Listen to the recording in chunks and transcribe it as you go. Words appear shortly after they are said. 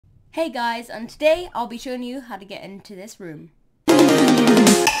Hey guys, and today I'll be showing you how to get into this room.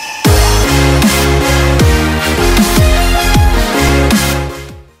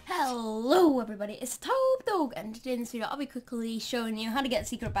 Hello everybody, it's Taupe Dog, and today in this video I'll be quickly showing you how to get a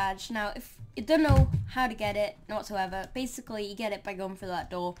secret badge. Now if you don't know how to get it whatsoever, basically you get it by going through that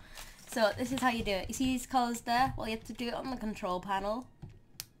door. So this is how you do it. You see these colours there? Well, you have to do it on the control panel.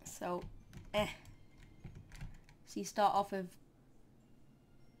 So you start off with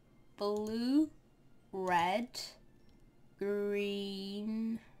blue, red,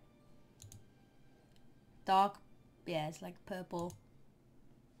 green, dark, yeah, it's like purple,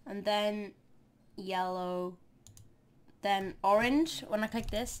 and then yellow, then orange. When I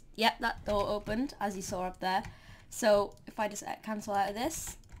click this, yep, that door opened, as you saw up there. So if I just cancel out of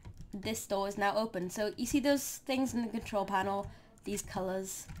this door is now open. So you see those things in the control panel, these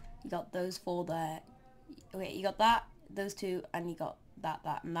colors, you got those four there. Okay, you got that, those two, and you got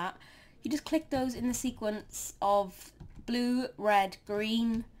that and that. You just click those in the sequence of blue, red,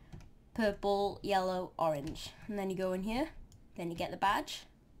 green, purple, yellow, orange, and then you go in here, then you get the badge.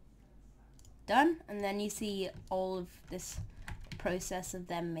 Done. And then you see all of this process of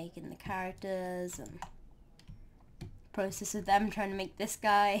them making the characters and process of them trying to make this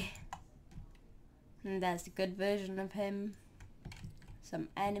guy, and there's the good version of him, some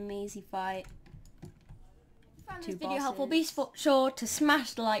enemies you fight. If you found this video helpful, be sure to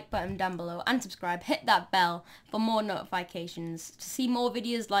smash the like button down below and subscribe. Hit that bell for more notifications to see more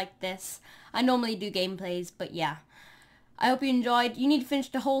videos like this. I normally do gameplays, but yeah, I hope you enjoyed. You need to finish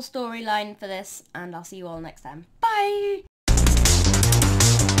the whole storyline for this, and I'll see you all next time. Bye!